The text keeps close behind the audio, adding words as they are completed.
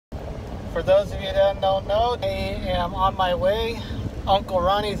For those of you that don't know, I am on my way. Uncle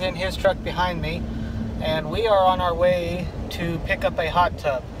Ronnie's in his truck behind me, and we are on our way to pick up a hot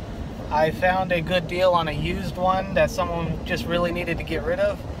tub. I found a good deal on a used one that someone just really needed to get rid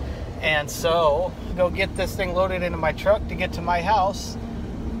of, and so go get this thing loaded into my truck to get to my house,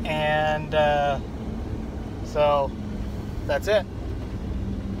 and so that's it.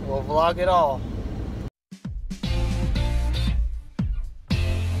 We'll vlog it all.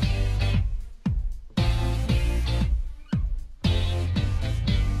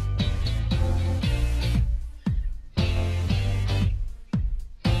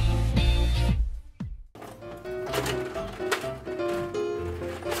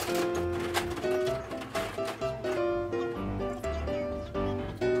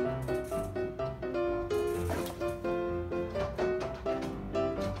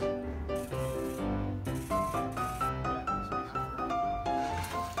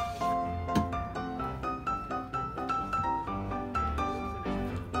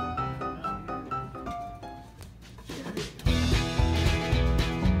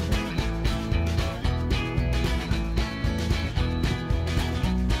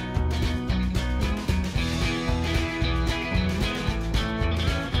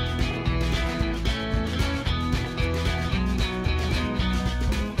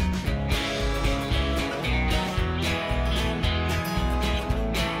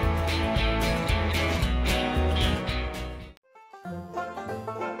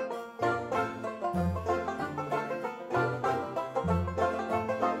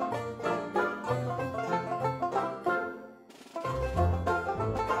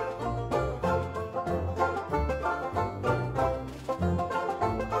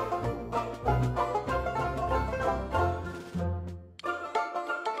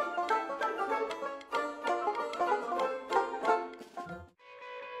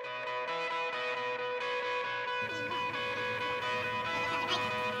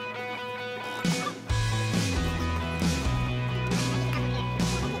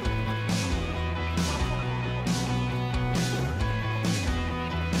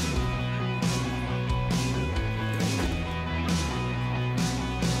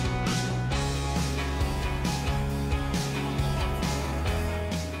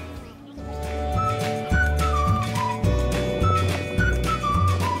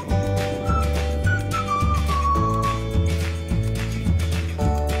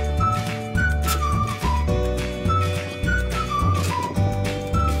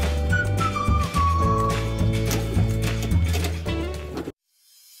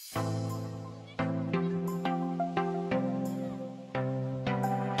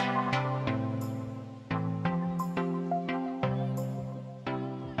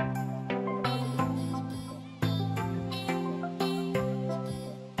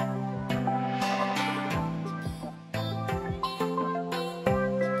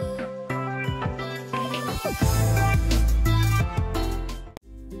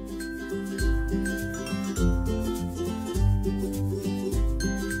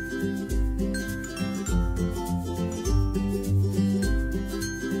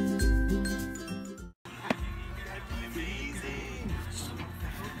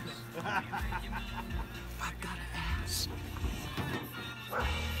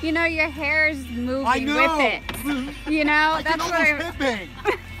 You know, your hair is moving with it. You know, I that's what I'm...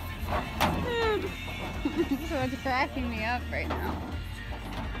 So it's cracking me up right now.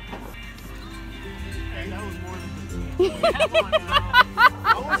 Hey, that was more than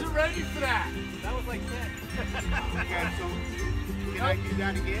I wasn't ready for that. That was like 10. Okay, so can I do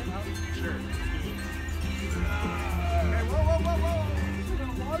that again? Sure. Okay, whoa. Is there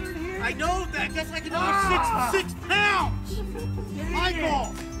water in here? I know that. That's like another 6 pounds.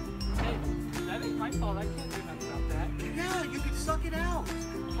 Michael. Hey, that ain't my fault. I can't do nothing about that. Yeah, you can suck it out.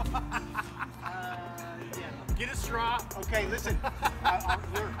 Yeah. Get a straw. Okay, listen. I'm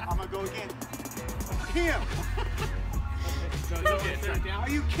gonna go again. Him. So you get it down. Are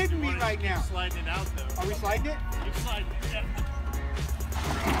you kidding me right now? Sliding it out though. Are we sliding it? You sliding it. Yeah.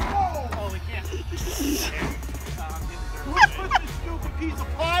 Oh, we can't. Who put this stupid piece of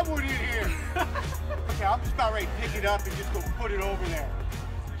plywood in here? Okay, I'm just about ready to pick it up and just go put it over there.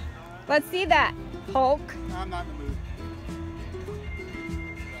 Let's see that, Hulk. I'm not in the mood.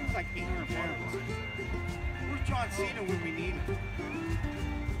 She's like 800 pounds. Where's John Cena when we need him?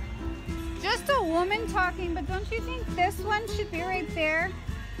 Just a woman talking, but don't you think this one should be right there?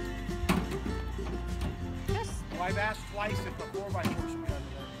 Just Well, I've asked twice if the 4x4 should be under there.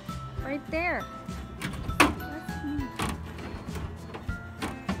 right there.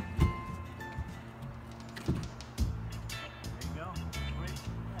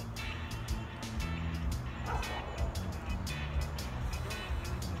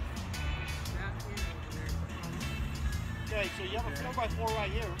 Okay, so you have a 4x4 right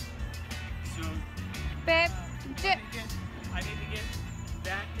here. So Babe, I need to get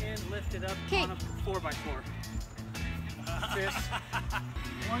that end lifted up Okay. on a 4x4. Fist.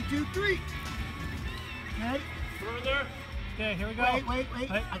 1, 2, 3. Okay. Further. Okay, here we go. Wait.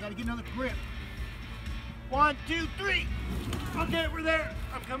 I gotta get another grip. 1, 2, 3. Okay, we're there.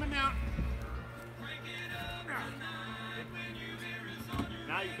 I'm coming down.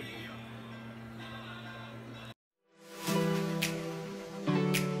 Now you can.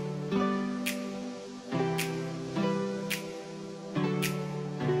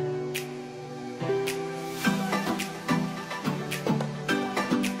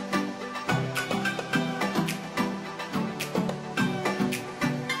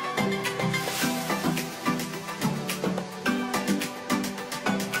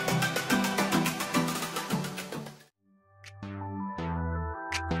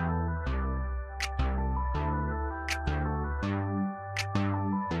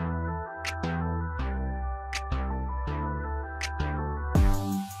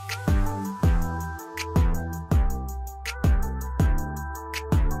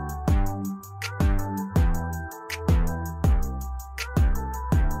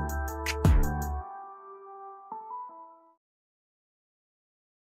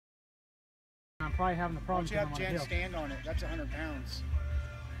 I'm probably having the Why problem. don't you have getting Jen on a hill. stand on it? That's 100 pounds.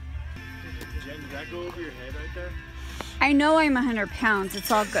 Jen, did that go over your head right there? I know I'm 100 pounds.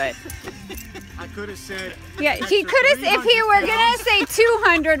 It's all good. I could have said. Yeah, he could have. If he were gonna say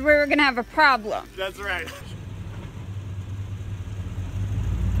 200, we were gonna have a problem. That's right.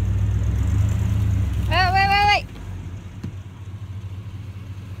 Oh, wait.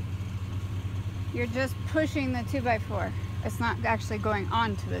 You're just pushing the 2x4. It's not actually going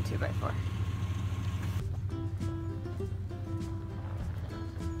onto the 2x4.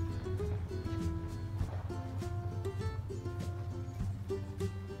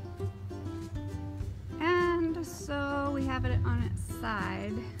 And so we have it on its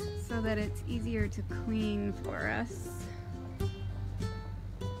side so that it's easier to clean for us.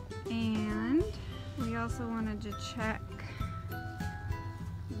 And we also wanted to check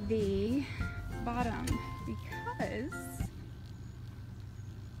the bottom because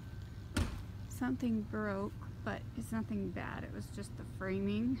something broke, but it's nothing bad. It was just the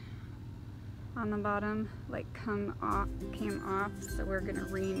framing on the bottom came off, so we're gonna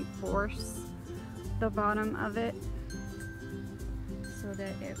reinforce the bottom of it so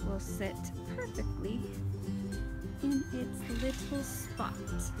that it will sit perfectly in its little spot.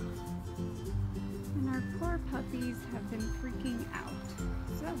 And our poor puppies have been freaking out.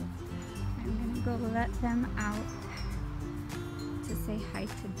 So I'm gonna go let them out to say hi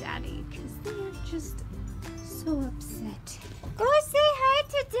to Daddy because they are just so upset. Go say hi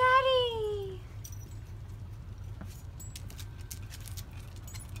to Daddy!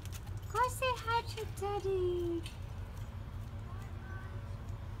 Go say hi to Daddy!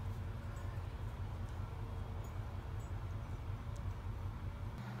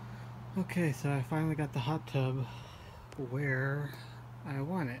 Okay, so I finally got the hot tub where I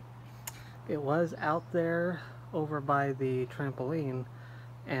want it. It was out there over by the trampoline,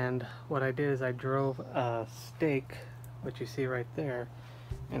 and what I did is I drove a stake, which you see right there,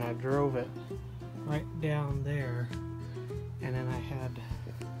 and I drove it right down there, and then I had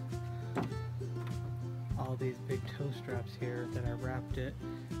all these big toe straps here that I wrapped it,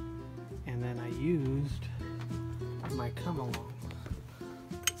 and then I used my come along.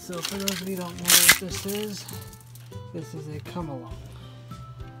 So for those of you who don't know what this is a come along.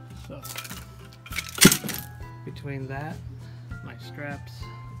 So between that, my straps,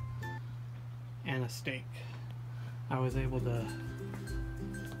 and a stake, I was able to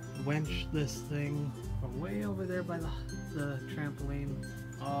winch this thing from way over there by the trampoline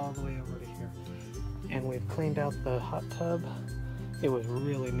all the way over to here. And we've cleaned out the hot tub. It was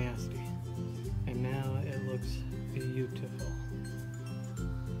really nasty, and now it looks beautiful.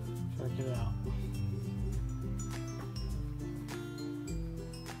 Check it out.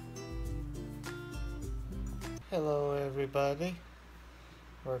 Hello everybody.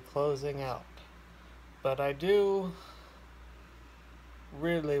 We're closing out, but I do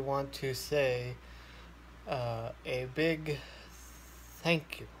really want to say a big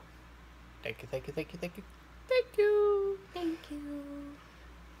thank you. Thank you.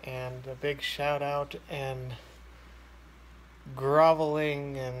 And a big shout out and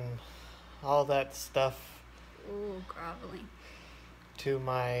groveling and all that stuff. Ooh, groveling. To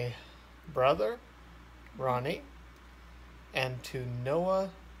my brother, Ronnie, and to Noah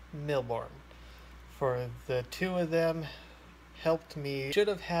Milborn. For the two of them helped me. Should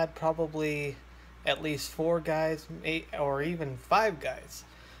have had probably at least 4 guys, 8, or even 5 guys.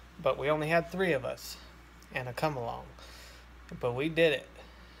 But we only had 3 of us and a come along. But we did it.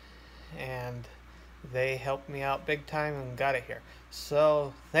 And they helped me out big time and got it here.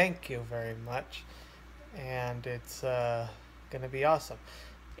 So thank you very much. And it's gonna be awesome.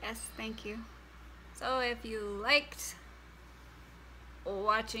 Yes, thank you. So if you liked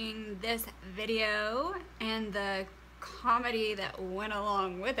watching this video and the comedy that went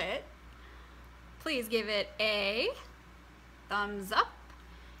along with it, please give it a thumbs up.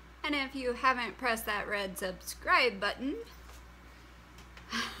 And if you haven't pressed that red subscribe button,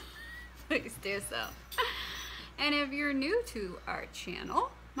 please do so. And if you're new to our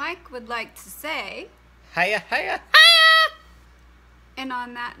channel, Mike would like to say, Hiya, hiya! and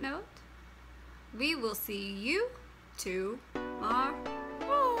on that note, we will see you tomorrow.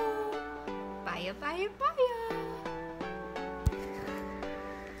 Bye, bye, bye.